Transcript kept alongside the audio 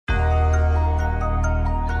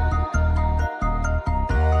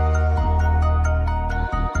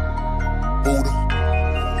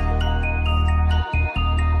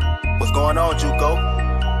on, Juco.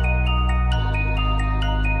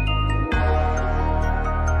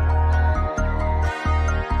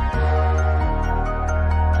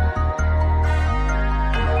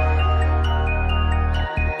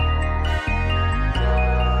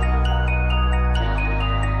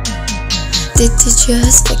 Did you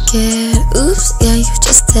just forget? Oops, yeah, you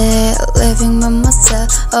just did. Living by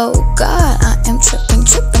myself. Oh God, I am tripping,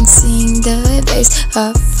 seeing the base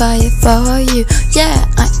of fire for you. Yeah,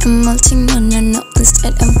 I am melting, no,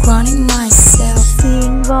 instead I'm crowning myself.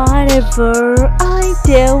 Seeing whatever I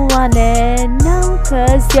do wanna know,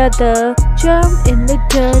 cause you're the germ in the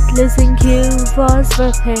dirt. Losing you was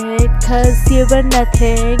worth it, cause you were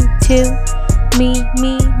nothing to me.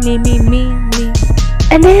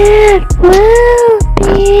 And it will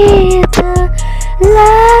be the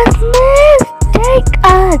last mistake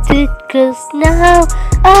I did, cause now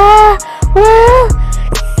I will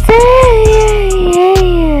say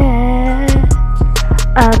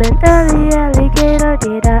I'm an alligator,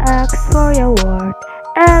 did I ask for your word?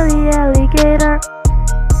 Alligator.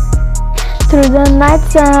 Through the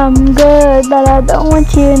nights I'm good, but I don't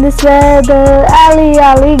want you in this weather.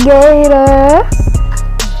 Alligator.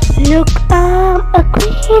 Look, I'm a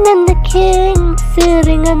queen and the king,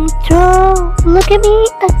 sitting on the throne. Look at me,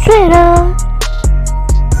 a traitor.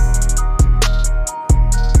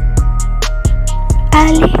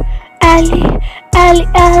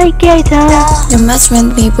 Alligator. You must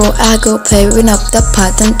with me, boy. I go play, win up the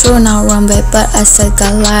pot and throw now runway. But I said,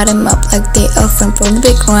 God light him up like they often from the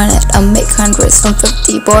big run it. I make hundreds from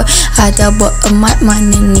 50, boy. I double up my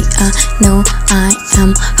money. I know I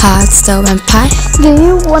am hard, stove and pie. Do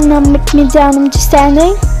you wanna make me down? I'm just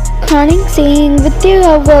standing, crying, singing with you.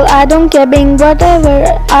 Well, I don't care, being whatever.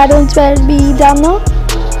 I don't swear to be down, no.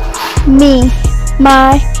 Me,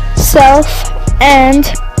 myself, and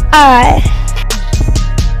I.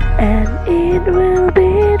 And it will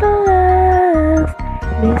be the last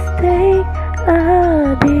mistake I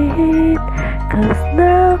did, cause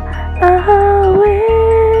now I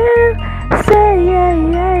will say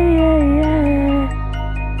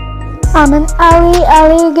I'm an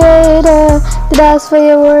alligator, did I ask for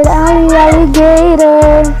your word?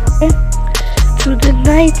 Alligator. Through the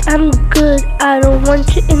night I'm good, I don't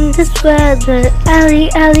want you in this weather.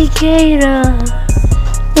 Alligator.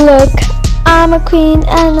 Look, I'm a queen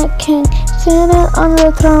and a king, sitting on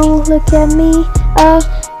the throne. Look at me, a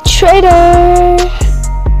traitor.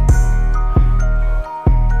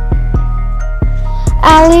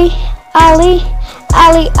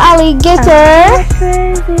 Alligator. I'm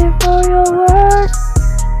crazy for your words.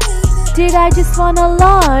 Did I just want a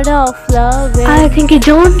lot of loving? I think you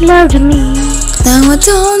don't love me. No, I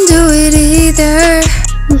don't do it either.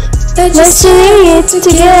 Let's do it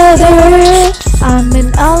together. I'm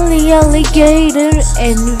an alligator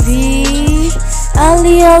envy.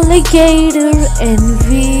 Alligator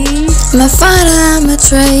envy. My father, I'm a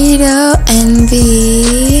traitor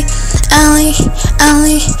envy.